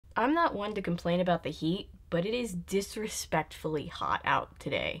I'm not one to complain about the heat, but it is disrespectfully hot out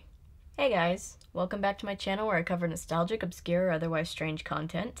today. Hey guys, welcome back to my channel where I cover nostalgic, obscure, or otherwise strange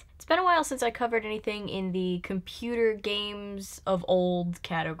content. It's been a while since I covered anything in the computer games of old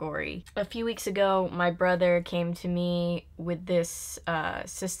category. A few weeks ago, my brother came to me with this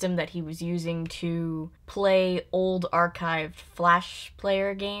system that he was using to play old archived Flash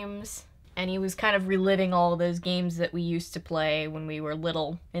player games. And he was kind of reliving all those games that we used to play when we were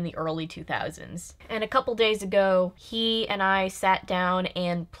little in the early 2000s. And a couple days ago, he and I sat down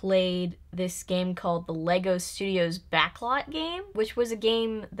and played this game called the LEGO Studios Backlot game, which was a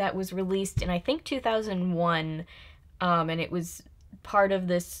game that was released in, I think, 2001, and it was part of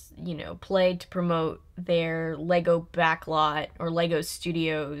this, play to promote their LEGO Backlot or LEGO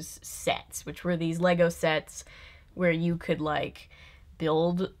Studios sets, which were these LEGO sets where you could,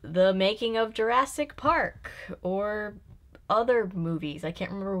 build the making of Jurassic Park or other movies. I can't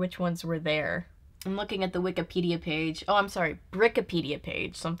remember which ones were there. I'm looking at the Wikipedia page. Oh, I'm sorry, Brickopedia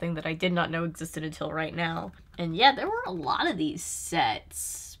page, something that I did not know existed until right now. And yeah, there were a lot of these sets.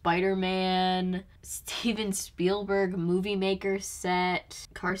 Spider-Man, Steven Spielberg Movie Maker set,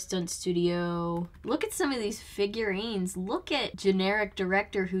 Car Stunt Studio. Look at some of these figurines. Look at generic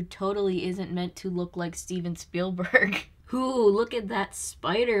director who totally isn't meant to look like Steven Spielberg. Ooh, look at that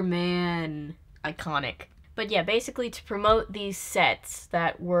Spider-Man. Iconic. But yeah, basically to promote these sets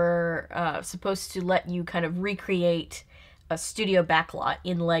that were supposed to let you kind of recreate a studio backlot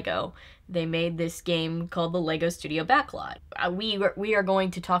in LEGO, they made this game called the LEGO Studio Backlot. We are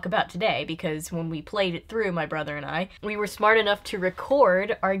going to talk about today because when we played it through, my brother and I, we were smart enough to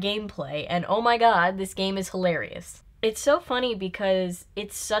record our gameplay, and oh my god, this game is hilarious. It's so funny because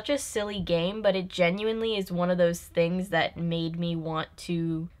it's such a silly game, but it genuinely is one of those things that made me want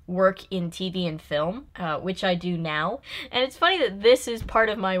to work in TV and film, which I do now. And it's funny that this is part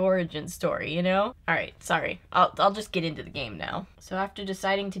of my origin story, you know? Alright, sorry. I'll just get into the game now. So after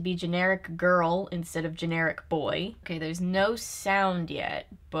deciding to be generic girl instead of generic boy, okay, there's no sound yet,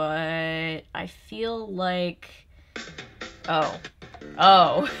 but I feel like... Oh,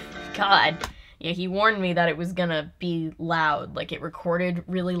 God. Yeah, he warned me that it was gonna be loud, like it recorded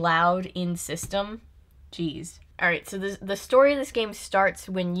really loud in system. Jeez. Alright, so the story of this game starts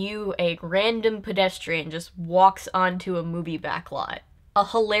when you, a random pedestrian, just walks onto a movie backlot. A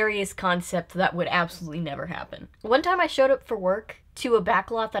hilarious concept that would absolutely never happen. One time I showed up for work to a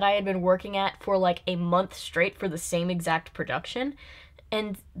backlot that I had been working at for like a month straight for the same exact production,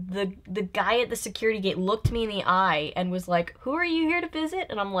 and the guy at the security gate looked me in the eye and was like, "Who are you here to visit?"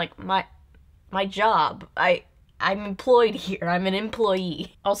 And I'm like, my job. I'm employed here. I'm an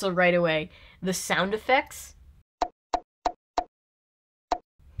employee. Also, right away, the sound effects,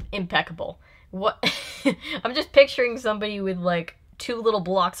 impeccable. What? I'm just picturing somebody with like 2 little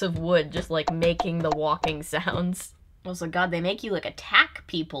blocks of wood just like making the walking sounds. Also, god, they make you like attack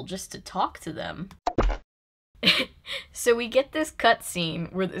people just to talk to them. So we get this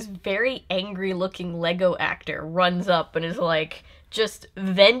cutscene where this very angry looking Lego actor runs up and is like just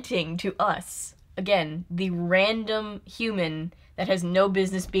venting to us. Again, the random human that has no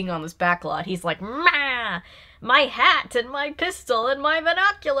business being on this backlot. He's like, "Mah! My hat and my pistol and my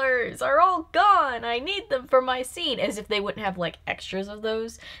binoculars are all gone. I need them for my scene." As if they wouldn't have like extras of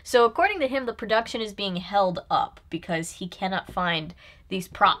those. So according to him, the production is being held up because he cannot find these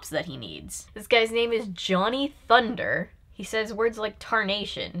props that he needs. This guy's name is Johnny Thunder. He says words like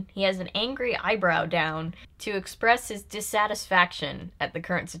tarnation. He has an angry eyebrow down to express his dissatisfaction at the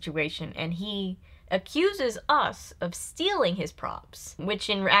current situation, and he accuses us of stealing his props, which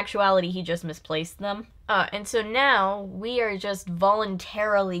in actuality he just misplaced them. And so now we are just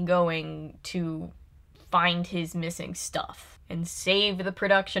voluntarily going to find his missing stuff and save the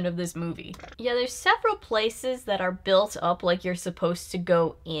production of this movie. Yeah, there's several places that are built up like you're supposed to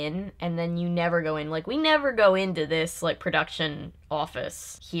go in, and then you never go in. Like, we never go into this, like, production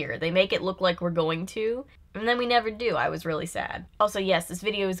office here. They make it look like we're going to, and then we never do. I was really sad. Also, yes, this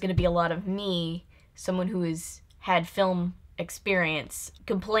video is gonna be a lot of me, someone who has had film experience,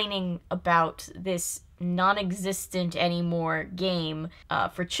 complaining about this non-existent anymore game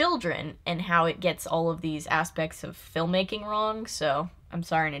for children and how it gets all of these aspects of filmmaking wrong, so I'm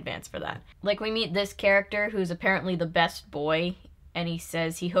sorry in advance for that. Like, we meet this character who's apparently the best boy, and he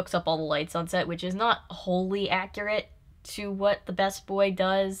says he hooks up all the lights on set, which is not wholly accurate to what the best boy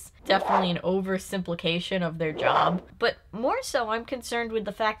does. definitely an oversimplification of their job. But more so, I'm concerned with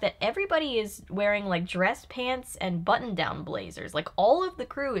the fact that everybody is wearing like dress pants and button-down blazers. Like all of the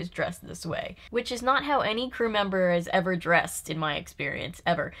crew is dressed this way, which is not how any crew member has ever dressed in my experience,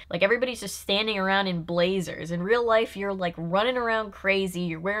 ever. Like everybody's just standing around in blazers. In real life, you're like running around crazy,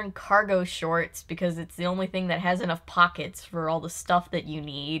 you're wearing cargo shorts because it's the only thing that has enough pockets for all the stuff that you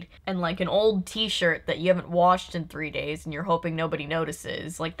need, and like an old t-shirt that you haven't washed in 3 days and you're hoping nobody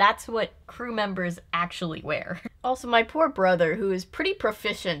notices. Like that's what crew members actually wear. Also, my poor brother, who is pretty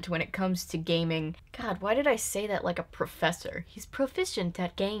proficient when it comes to gaming. God, why did I say that like a professor? He's proficient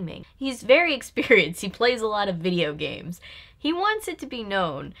at gaming. He's very experienced. He plays a lot of video games. He wants it to be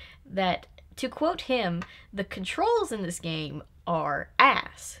known that, to quote him, the controls in this game are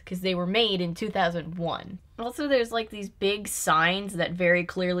ass, because they were made in 2001. Also, there's like these big signs that very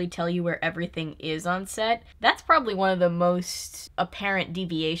clearly tell you where everything is on set. That's probably one of the most apparent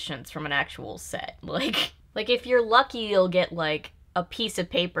deviations from an actual set. Like if you're lucky, you'll get like a piece of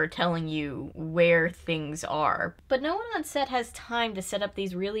paper telling you where things are. But no one on set has time to set up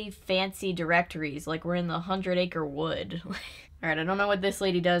these really fancy directories like we're in the 100-acre wood. Alright, I don't know what this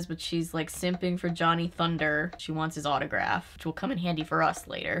lady does, but she's like simping for Johnny Thunder. She wants his autograph, which will come in handy for us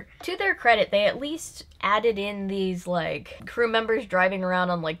later. To their credit, they at least added in these like crew members driving around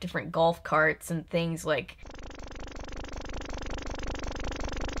on like different golf carts and things, like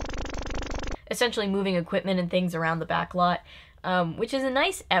essentially moving equipment and things around the backlot, which is a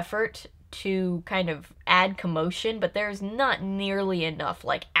nice effort to kind of add commotion, but there's not nearly enough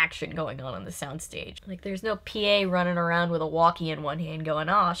like action going on the soundstage. Like there's no PA running around with a walkie in one hand going,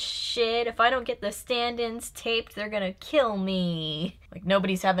 "Aw shit, if I don't get the stand-ins taped, they're gonna kill me." Like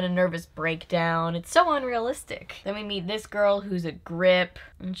nobody's having a nervous breakdown. It's so unrealistic. Then we meet this girl who's a grip,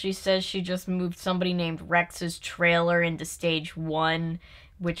 and she says she just moved somebody named Rex's trailer into stage 1,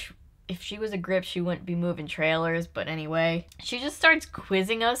 which if she was a grip, she wouldn't be moving trailers, but anyway. She just starts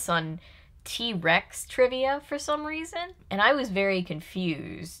quizzing us on T-Rex trivia for some reason, and I was very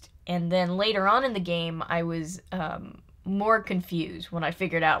confused. And then later on in the game, I was more confused when I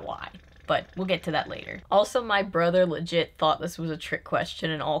figured out why. But we'll get to that later. Also, my brother legit thought this was a trick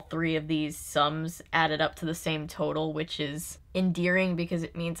question, and all 3 of these sums added up to the same total, which is endearing because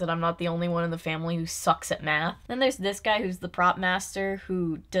it means that I'm not the only one in the family who sucks at math. Then there's this guy who's the prop master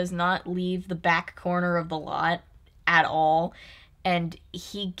who does not leave the back corner of the lot at all. And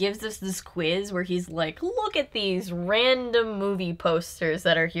he gives us this quiz where he's like, look at these random movie posters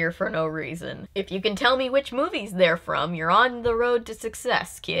that are here for no reason. If you can tell me which movies they're from, you're on the road to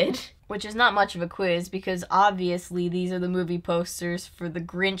success, kid. Which is not much of a quiz, because obviously these are the movie posters for the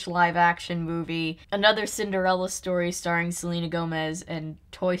Grinch live-action movie, another Cinderella story starring Selena Gomez, and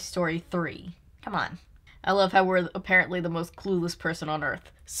Toy Story 3. Come on. I love how we're apparently the most clueless person on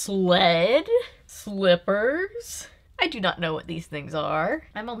Earth. Sled? Slippers? I do not know what these things are.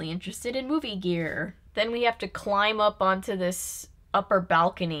 I'm only interested in movie gear. Then we have to climb up onto this upper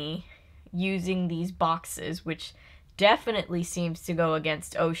balcony using these boxes, which definitely seems to go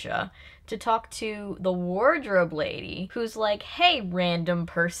against OSHA, to talk to the wardrobe lady, who's like, hey, random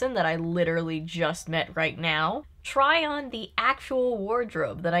person that I literally just met right now, try on the actual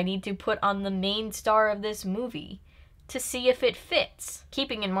wardrobe that I need to put on the main star of this movie to see if it fits.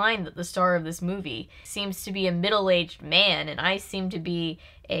 Keeping in mind that the star of this movie seems to be a middle-aged man and I seem to be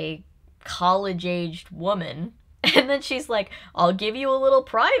a college-aged woman. And then she's like, I'll give you a little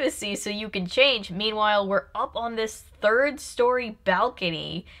privacy so you can change. Meanwhile, we're up on this 3rd-story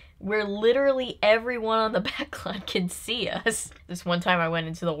balcony where literally everyone on the backlot can see us. This one time I went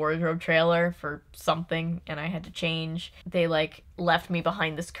into the wardrobe trailer for something and I had to change. They like left me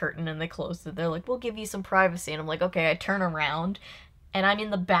behind this curtain and they closed it. They're like, we'll give you some privacy. And I'm like, okay. I turn around and I'm in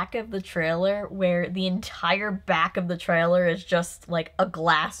the back of the trailer where the entire back of the trailer is just like a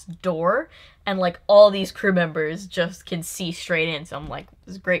glass door and like all these crew members just can see straight in. So I'm like,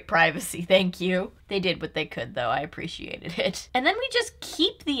 this is great privacy, thank you. They did what they could though, I appreciated it. And then we just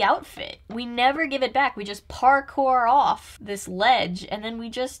keep the outfit. We never give it back. We just parkour off this ledge and then we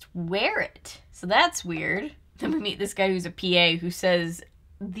just wear it. So that's weird. Then we meet this guy who's a PA who says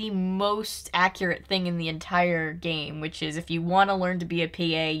the most accurate thing in the entire game, which is if you want to learn to be a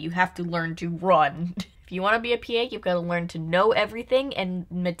PA, you have to learn to run. If If you want to be a PA, you've got to learn to know everything and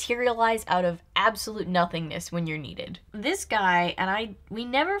materialize out of absolute nothingness when you're needed. This guy, and we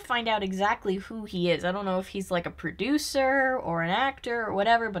never find out exactly who he is. I don't know if he's like a producer or an actor or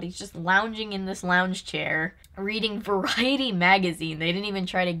whatever, but he's just lounging in this lounge chair, reading Variety magazine. They didn't even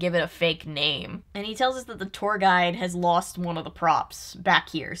try to give it a fake name. And he tells us that the tour guide has lost one of the props back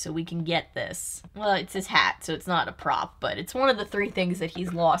here, so we can get this. Well, it's his hat, so it's not a prop, but it's one of the 3 things that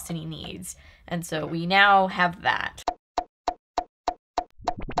he's lost and he needs. And so we now have that.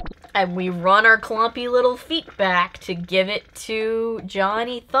 And we run our clumpy little feet back to give it to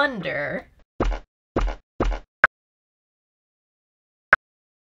Johnny Thunder.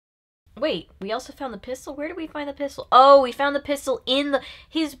 Wait, we also found the pistol? Where did we find the pistol? Oh, we found the pistol in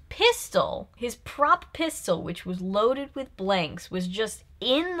his pistol. His prop pistol, which was loaded with blanks, was just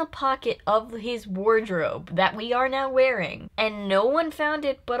in the pocket of his wardrobe that we are now wearing. And no one found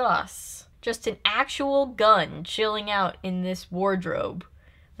it but us. Just an actual gun chilling out in this wardrobe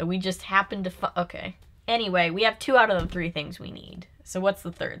that we just happened to find. Okay. Anyway, we have 2 out of the 3 things we need. So what's the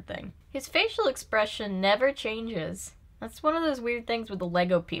 3rd thing? His facial expression never changes. That's one of those weird things with the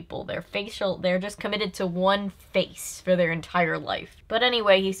Lego people. They're just committed to one face for their entire life. But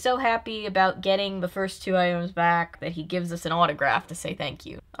anyway, he's so happy about getting the first 2 items back that he gives us an autograph to say thank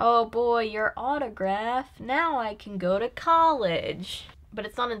you. Oh boy, your autograph. Now I can go to college. But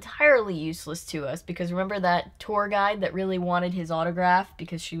it's not entirely useless to us, because remember that tour guide that really wanted his autograph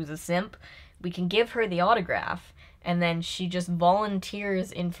because she was a simp? We can give her the autograph, and then she just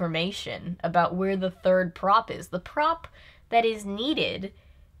volunteers information about where the 3rd prop is. The prop that is needed,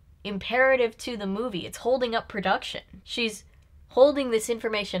 imperative to the movie. It's holding up production. She's holding this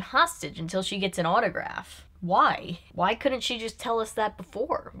information hostage until she gets an autograph. Why? Why couldn't she just tell us that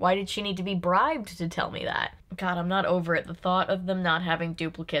before? Why did she need to be bribed to tell me that? God, I'm not over it. The thought of them not having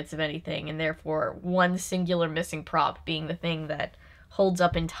duplicates of anything, and therefore one singular missing prop being the thing that holds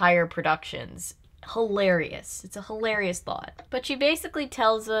up entire productions. Hilarious. It's a hilarious thought. But she basically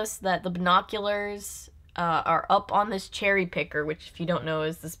tells us that the binoculars are up on this cherry picker, which if you don't know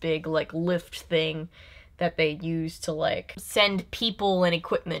is this big like lift thing that they use to like send people and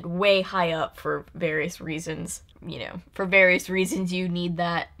equipment way high up for various reasons. You know, for various reasons you need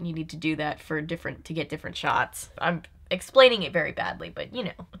that. You need to do that to get different shots. I'm explaining it very badly, but you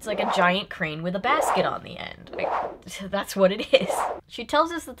know, it's like a giant crane with a basket on the end. That's what it is. She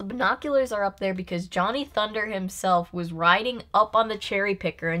tells us that the binoculars are up there because Johnny Thunder himself was riding up on the cherry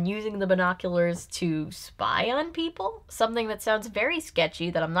picker and using the binoculars to spy on people. Something that sounds very sketchy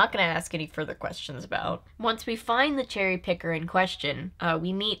that I'm not going to ask any further questions about. Once we find the cherry picker in question,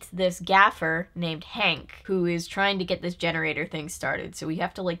 we meet this gaffer named Hank, who is trying to get this generator thing started. So we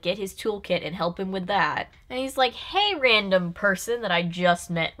have to like get his toolkit and help him with that. And he's like, hey, random person that I just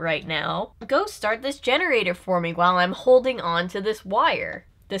met right now, go start this generator for me while I'm holding on to this wire,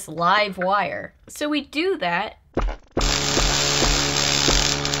 this live wire. So we do that.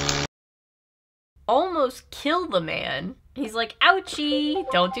 Almost kill the man. He's like, ouchie,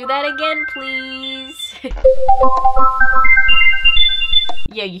 don't do that again, please.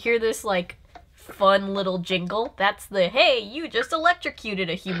 Yeah, you hear this like fun little jingle? That's the, hey, you just electrocuted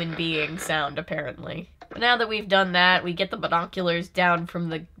a human being sound, apparently. But now that we've done that, we get the binoculars down from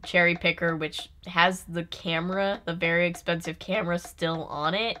the cherry picker, which has the camera, the very expensive camera, still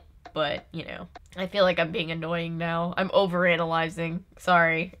on it. But, you know, I feel like I'm being annoying now. I'm overanalyzing.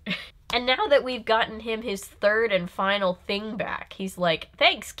 Sorry. And now that we've gotten him his 3rd and final thing back, he's like,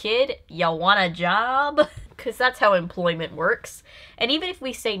 thanks, kid. Ya want a job? Because that's how employment works. And even if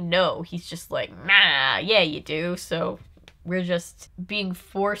we say no, he's just like, nah, yeah, you do. So we're just being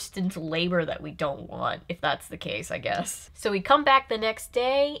forced into labor that we don't want, if that's the case, I guess. So we come back the next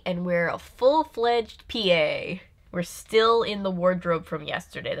day, and we're a full-fledged PA. We're still in the wardrobe from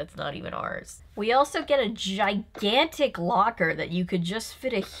yesterday. That's not even ours. We also get a gigantic locker that you could just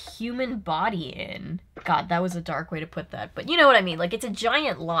fit a human body in. God, that was a dark way to put that. But you know what I mean. Like, it's a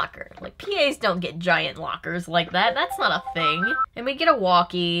giant locker. Like, PAs don't get giant lockers like that. That's not a thing. And we get a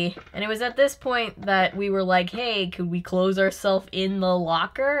walkie. And it was at this point that we were like, hey, could we close ourselves in the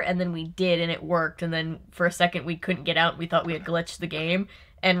locker? And then we did, and it worked. And then for a second, we couldn't get out. We thought we had glitched the game.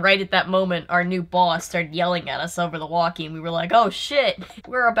 And right at that moment, our new boss started yelling at us over the walkie, and we were like, oh shit,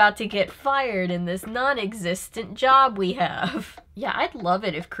 we're about to get fired in this non-existent job we have. Yeah, I'd love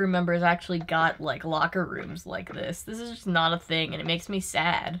it if crew members actually got, like, locker rooms like this. This is just not a thing, and it makes me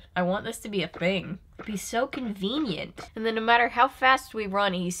sad. I want this to be a thing. It'd be so convenient. And then no matter how fast we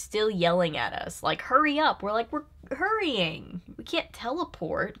run, he's still yelling at us. Like, hurry up. We're like, we're hurrying. We can't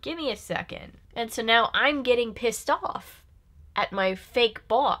teleport. Give me a second. And so now I'm getting pissed off at my fake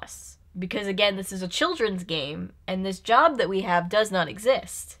boss Because again, this is a children's game, and this job that we have does not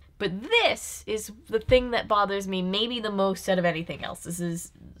exist. But this is the thing that bothers me maybe the most out of anything else. This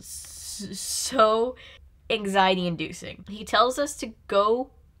is so anxiety-inducing. He tells us to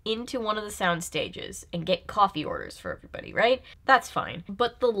go into one of the sound stages and get coffee orders for everybody, right? That's fine.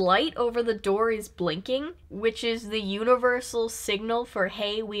 But the light over the door is blinking, which is the universal signal for,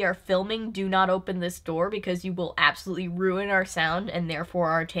 hey, we are filming, do not open this door because you will absolutely ruin our sound and therefore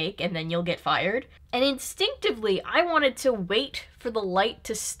our take, and then you'll get fired. And instinctively, I wanted to wait for the light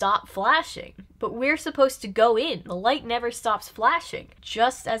to stop flashing. But we're supposed to go in. The light never stops flashing.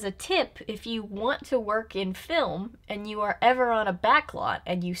 Just as a tip, if you want to work in film and you are ever on a backlot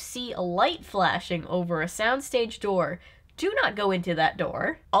and you see a light flashing over a soundstage door, do not go into that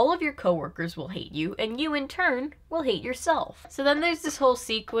door. All of your coworkers will hate you, and you in turn will hate yourself. So then there's this whole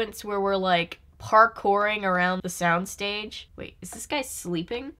sequence where we're like parkouring around the soundstage. Wait, is this guy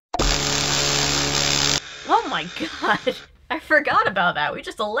sleeping? Oh my god, I forgot about that. We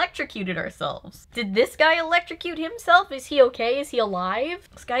just electrocuted ourselves. Did this guy electrocute himself? Is he okay? Is he alive?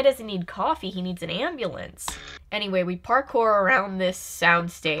 This guy doesn't need coffee, he needs an ambulance. Anyway, we parkour around this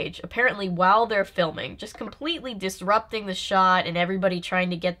soundstage, apparently while they're filming, just completely disrupting the shot and everybody trying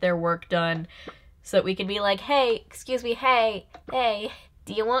to get their work done so that we can be like, hey, excuse me, hey,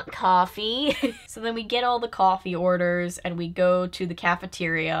 do you want coffee? So then we get all the coffee orders and we go to the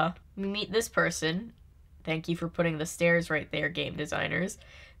cafeteria. We meet this person. Thank you for putting the stairs right there, game designers.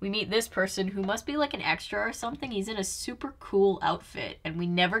 We meet this person who must be like an extra or something. He's in a super cool outfit, and we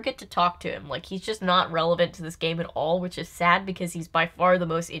never get to talk to him. Like, he's just not relevant to this game at all, which is sad because he's by far the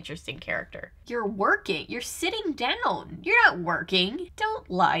most interesting character. You're working. You're sitting down. You're not working. Don't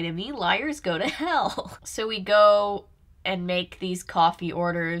lie to me. Liars go to hell. So we go and make these coffee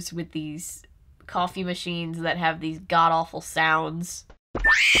orders with these coffee machines that have these god-awful sounds.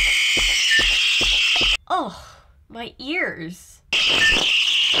 Oh, my ears.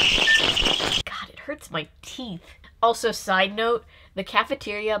 God, it hurts my teeth. Also, side note, the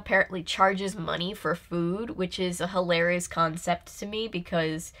cafeteria apparently charges money for food, which is a hilarious concept to me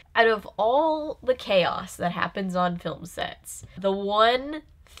because out of all the chaos that happens on film sets, the one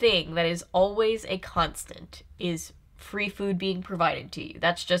thing that is always a constant is free food being provided to you.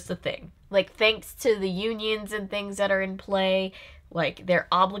 That's just a thing. Like, thanks to the unions and things that are in play, like, they're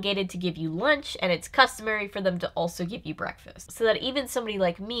obligated to give you lunch, and it's customary for them to also give you breakfast. So that even somebody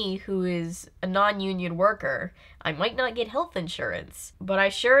like me, who is a non-union worker, I might not get health insurance, but I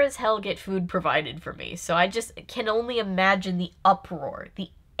sure as hell get food provided for me. So I just can only imagine the uproar, the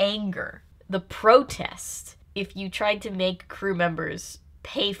anger, the protest if you tried to make crew members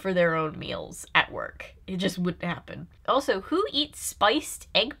pay for their own meals at work. It just wouldn't happen. Also, who eats spiced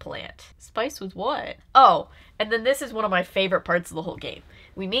eggplant? Spice with what? Oh, and then this is one of my favorite parts of the whole game.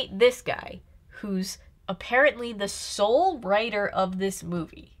 We meet this guy, who's apparently the sole writer of this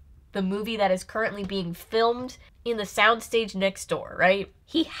movie. The movie that is currently being filmed in the soundstage next door, right?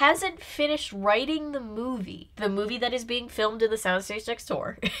 He hasn't finished writing the movie that is being filmed in the soundstage next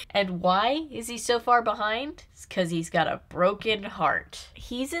door. And why is he so far behind? It's because he's got a broken heart.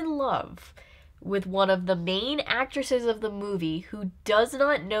 He's in love with one of the main actresses of the movie who does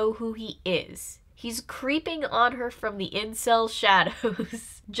not know who he is. He's creeping on her from the incel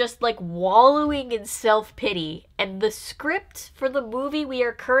shadows, just like wallowing in self-pity, and the script for the movie we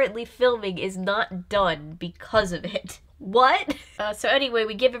are currently filming is not done because of it. What? So anyway,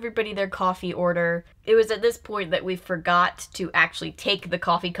 we give everybody their coffee order. It was at this point that we forgot to actually take the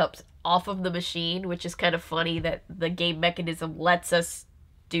coffee cups off of the machine, which is kind of funny that the game mechanism lets us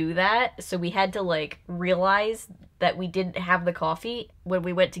do that. So we had to like realize that we didn't have the coffee when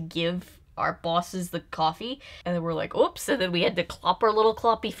we went to give our bosses the coffee, and then we're like, oops, and then we had to clop our little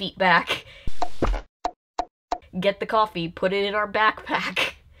cloppy feet back, get the coffee, put it in our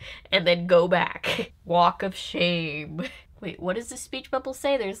backpack, and then go back. Walk of shame. Wait, what does the speech bubble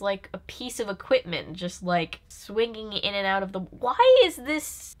say? There's like a piece of equipment just like swinging in and out of the... Why is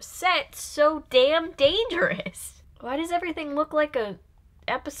this set so damn dangerous? Why does everything look like a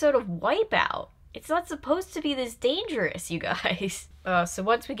episode of Wipeout? It's not supposed to be this dangerous, you guys. So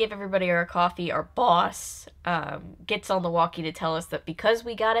once we give everybody our coffee, our boss gets on the walkie to tell us that because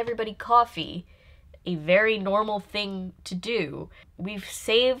we got everybody coffee, a very normal thing to do, we've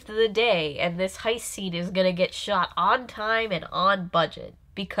saved the day, and this heist scene is gonna get shot on time and on budget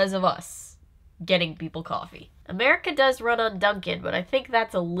because of us getting people coffee. America does run on Dunkin', but I think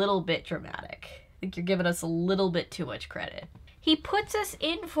that's a little bit dramatic. I think you're giving us a little bit too much credit. He puts us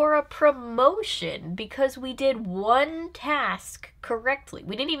in for a promotion because we did one task correctly.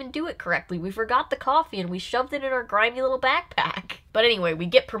 We didn't even do it correctly. We forgot the coffee and we shoved it in our grimy little backpack. But anyway, we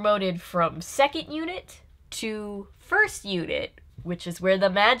get promoted from second unit to first unit, which is where the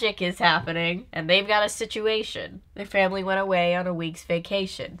magic is happening, and they've got a situation. Their family went away on a week's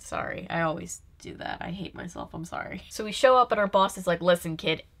vacation. Sorry, I always do that. I hate myself, I'm sorry. So we show up and our boss is like, listen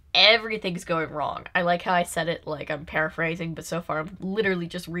kid, everything's going wrong. I like how I said it like I'm paraphrasing, but so far I'm literally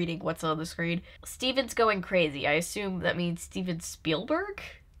just reading what's on the screen. Steven's going crazy. I assume that means Steven Spielberg?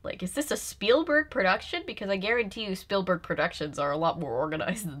 Like, is this a Spielberg production? Because I guarantee you Spielberg productions are a lot more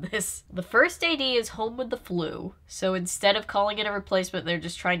organized than this. The first AD is home with the flu, so instead of calling it a replacement, they're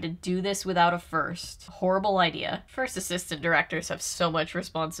just trying to do this without a first. Horrible idea. First assistant directors have so much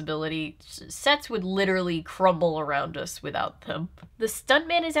responsibility. Sets would literally crumble around us without them. The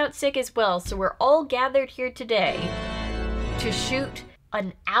stuntman is out sick as well, so we're all gathered here today to shoot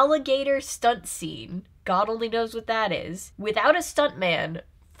an alligator stunt scene. God only knows what that is. Without a stuntman,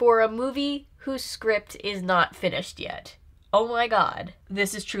 for a movie whose script is not finished yet. Oh my god,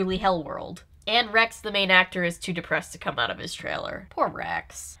 this is truly hell world. And Rex, the main actor, is too depressed to come out of his trailer. Poor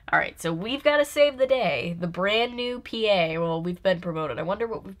Rex. Alright, so we've got to save the day. The brand new PA, well, we've been promoted. I wonder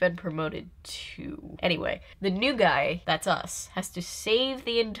what we've been promoted to. Anyway, the new guy, that's us, has to save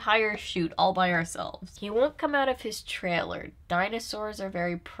the entire shoot all by ourselves. He won't come out of his trailer. Dinosaurs are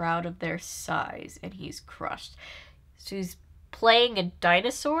very proud of their size, and he's crushed. So he's playing a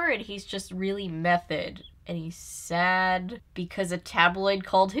dinosaur and he's just really method and he's sad because a tabloid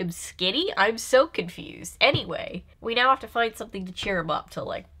called him skinny? I'm so confused. Anyway, we now have to find something to cheer him up, to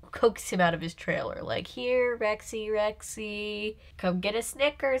like coax him out of his trailer. Like, here, Rexy, come get a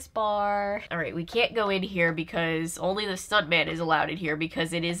Snickers bar. Alright, we can't go in here because only the stuntman is allowed in here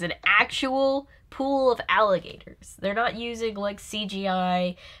because it is an actual pool of alligators. They're not using like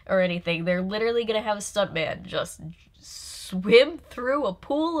CGI or anything. They're literally gonna have a stuntman just swim through a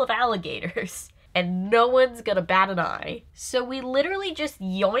pool of alligators and no one's gonna bat an eye. So we literally just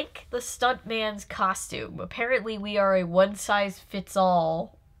yoink the stuntman's costume. Apparently we are a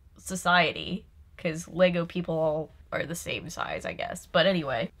one-size-fits-all society because Lego people all are the same size, I guess. But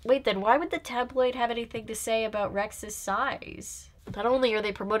anyway. Wait, then why would the tabloid have anything to say about Rex's size? Not only are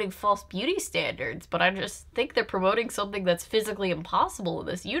they promoting false beauty standards, but I just think they're promoting something that's physically impossible in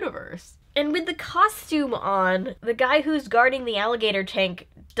this universe. And with the costume on, the guy who's guarding the alligator tank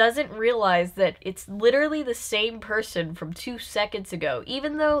doesn't realize that it's literally the same person from 2 seconds ago.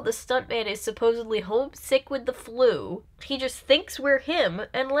 Even though the stuntman is supposedly homesick with the flu, he just thinks we're him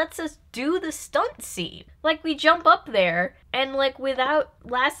and lets us do the stunt scene. Like, we jump up there and like without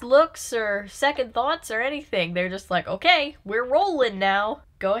last looks or second thoughts or anything, they're just like, okay, we're rolling now.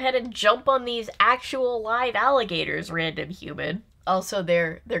 Go ahead and jump on these actual live alligators, random human. Also,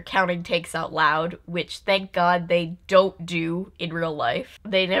 they're counting takes out loud, which thank God they don't do in real life.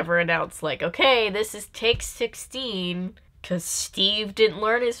 They never announce like, okay, this is take 16, because Steve didn't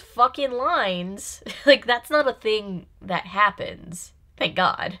learn his fucking lines. Like, that's not a thing that happens. Thank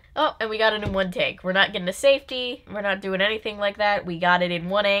God. Oh, and we got it in one take. We're not getting to safety. We're not doing anything like that. We got it in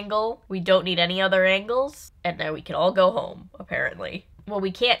one angle. We don't need any other angles. And now we can all go home, apparently. Well,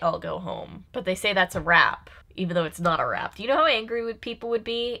 we can't all go home, but they say that's a wrap. Even though it's not a wrap. Do you know how angry people would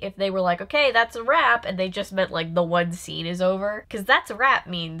be if they were like, okay, that's a wrap, and they just meant like the one scene is over? Because that's a wrap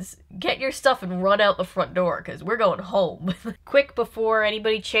means get your stuff and run out the front door, because we're going home. Quick before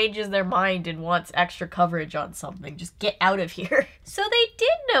anybody changes their mind and wants extra coverage on something. Just get out of here. So they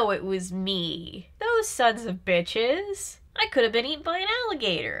did know it was me. Those sons of bitches. I could have been eaten by an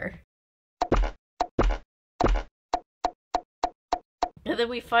alligator. And then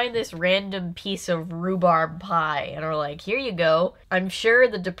we find this random piece of rhubarb pie and are like, here you go. I'm sure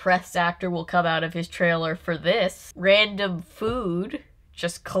the depressed actor will come out of his trailer for this. Random food,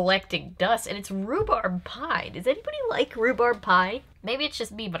 just collecting dust, and it's rhubarb pie. Does anybody like rhubarb pie? Maybe it's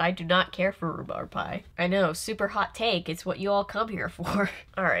just me, but I do not care for rhubarb pie. I know, super hot take. It's what you all come here for.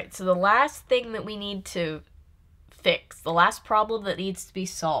 Alright, so the last thing that we need to fix, the last problem that needs to be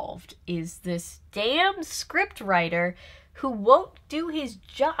solved, is this damn script writer who won't do his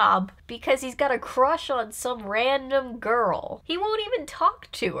job because he's got a crush on some random girl. He won't even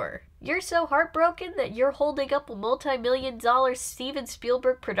talk to her. You're so heartbroken that you're holding up a multi-million-dollar Steven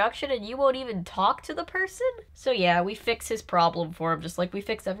Spielberg production and you won't even talk to the person? So yeah, we fix his problem for him just like we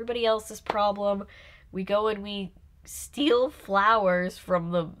fix everybody else's problem. We go and we steal flowers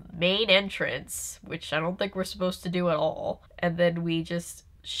from the main entrance, which I don't think we're supposed to do at all. And then we just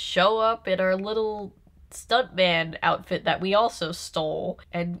show up in our little stuntman outfit that we also stole,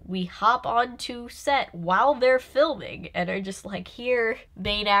 and we hop onto set while they're filming and are just like, here,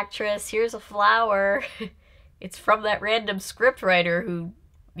 main actress, here's a flower. It's from that random scriptwriter who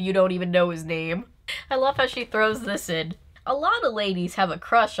you don't even know his name. I love how she throws this in. A lot of ladies have a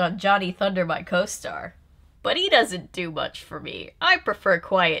crush on Johnny Thunder, my co-star. But he doesn't do much for me. I prefer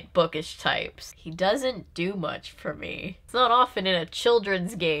quiet, bookish types. He doesn't do much for me. It's not often in a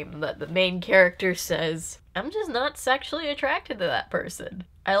children's game that the main character says, I'm just not sexually attracted to that person.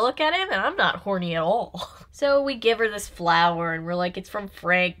 I look at him and I'm not horny at all. So we give her this flower and we're like, it's from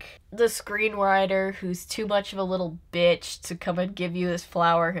Frank, the screenwriter who's too much of a little bitch to come and give you this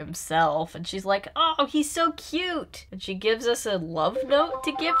flower himself. And she's like, oh, he's so cute. And she gives us a love note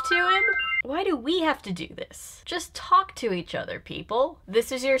to give to him. Why do we have to do this? Just talk to each other, people.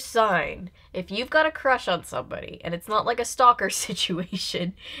 This is your sign. If you've got a crush on somebody, and it's not like a stalker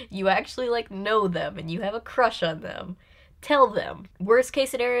situation, you actually like know them and you have a crush on them, tell them. Worst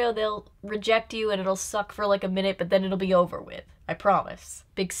case scenario, they'll reject you and it'll suck for like a minute, but then it'll be over with. I promise.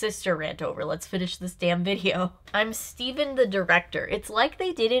 Big sister rant over. Let's finish this damn video. I'm Steven the director. It's like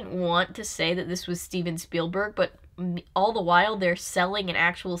they didn't want to say that this was Steven Spielberg, but all the while they're selling an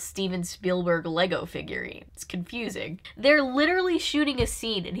actual Steven Spielberg Lego figurine. It's confusing. They're literally shooting a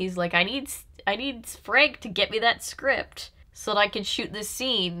scene and he's like, I need Frank to get me that script so that I can shoot this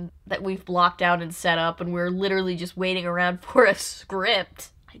scene that we've blocked out and set up, and we're literally just waiting around for a script.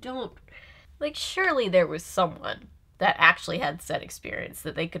 Surely there was someone that actually had set experience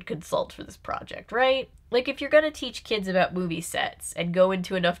that they could consult for this project, right? Like, if you're gonna teach kids about movie sets and go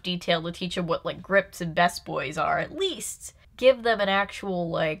into enough detail to teach them what, like, grips and best boys are, at least give them an actual,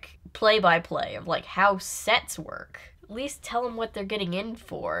 like, play-by-play of, like, how sets work. At least tell them what they're getting in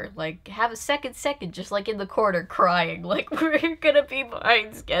for. Like, have a second just, like, in the corner crying, like, we're gonna be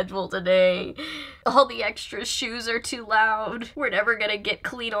behind schedule today. All the extra shoes are too loud. We're never gonna get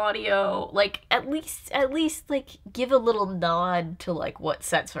clean audio. Like, at least, like, give a little nod to, like, what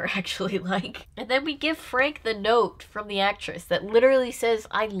sets are actually like. And then we give Frank the note from the actress that literally says,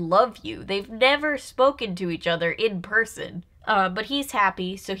 I love you. They've never spoken to each other in person. But he's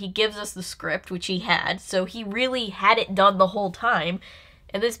happy, so he gives us the script, which he had, so he really had it done the whole time,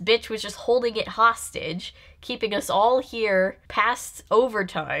 and this bitch was just holding it hostage, keeping us all here past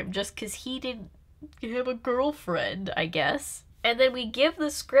overtime, just because he didn't have a girlfriend, I guess. And then we give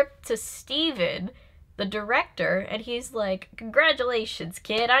the script to Steven, the director, and he's like, congratulations,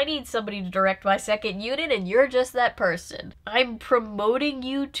 kid, I need somebody to direct my second unit, and you're just that person. I'm promoting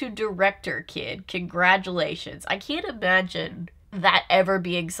you to director, kid. Congratulations. I can't imagine that ever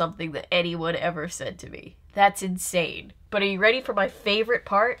being something that anyone ever said to me. That's insane. But are you ready for my favorite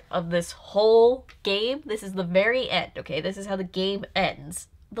part of this whole game? This is the very end, okay? This is how the game ends.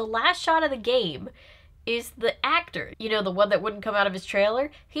 The last shot of the game is the actor, you know, the one that wouldn't come out of his trailer.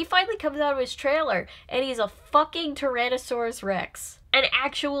 He finally comes out of his trailer, and he's a fucking Tyrannosaurus Rex. An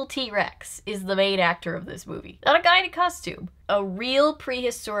actual T-Rex is the main actor of this movie. Not a guy in a costume. A real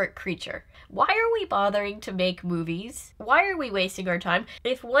prehistoric creature. Why are we bothering to make movies? Why are we wasting our time?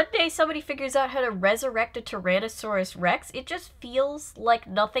 If one day somebody figures out how to resurrect a Tyrannosaurus Rex, it just feels like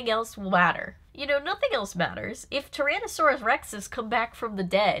nothing else will matter. You know, nothing else matters. If Tyrannosaurus Rexes come back from the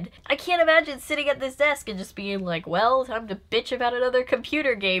dead, I can't imagine sitting at this desk and just being like, well, time to bitch about another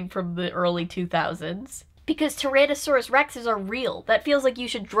computer game from the early 2000s. Because Tyrannosaurus Rexes are real. That feels like you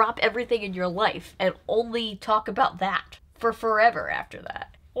should drop everything in your life and only talk about that for forever after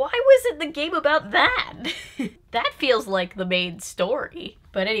that. Why wasn't the game about that? That feels like the main story.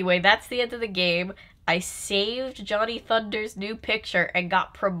 But anyway, that's the end of the game. I saved Johnny Thunder's new picture and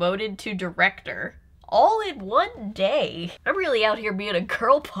got promoted to director. All in one day. I'm really out here being a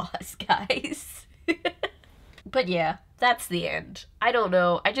girl boss, guys. But yeah, that's the end. I don't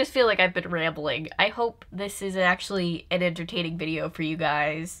know. I just feel like I've been rambling. I hope this is actually an entertaining video for you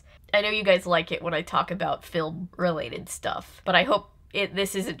guys. I know you guys like it when I talk about film-related stuff, but I hope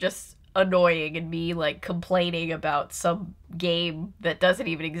this isn't just annoying and me, like, complaining about some game that doesn't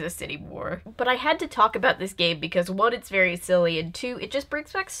even exist anymore. But I had to talk about this game because, one, it's very silly, and two, it just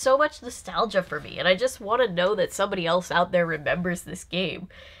brings back so much nostalgia for me, and I just want to know that somebody else out there remembers this game.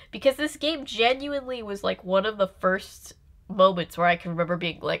 Because this game genuinely was, like, one of the first moments where I can remember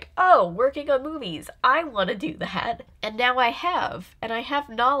being like, oh, working on movies, I want to do that. And now I have, and I have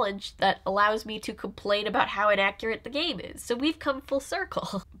knowledge that allows me to complain about how inaccurate the game is. So we've come full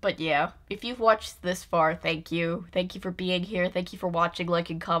circle. But yeah, if you've watched this far, thank you. Thank you for being here. Thank you for watching,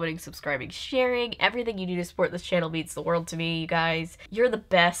 liking, commenting, subscribing, sharing. Everything you do to support this channel means the world to me, you guys. You're the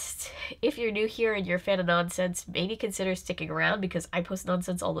best. If you're new here and you're a fan of nonsense, maybe consider sticking around because I post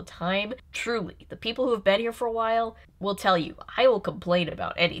nonsense all the time. Truly, the people who have been here for a while will tell you, I will complain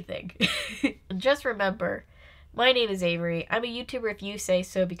about anything. Just remember My name is Avery. I'm a YouTuber if you say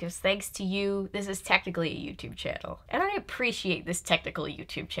so, because thanks to you, this is technically a YouTube channel. And I appreciate this technical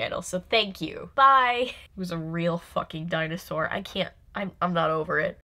YouTube channel, so thank you. Bye! It was a real fucking dinosaur. I'm not over it.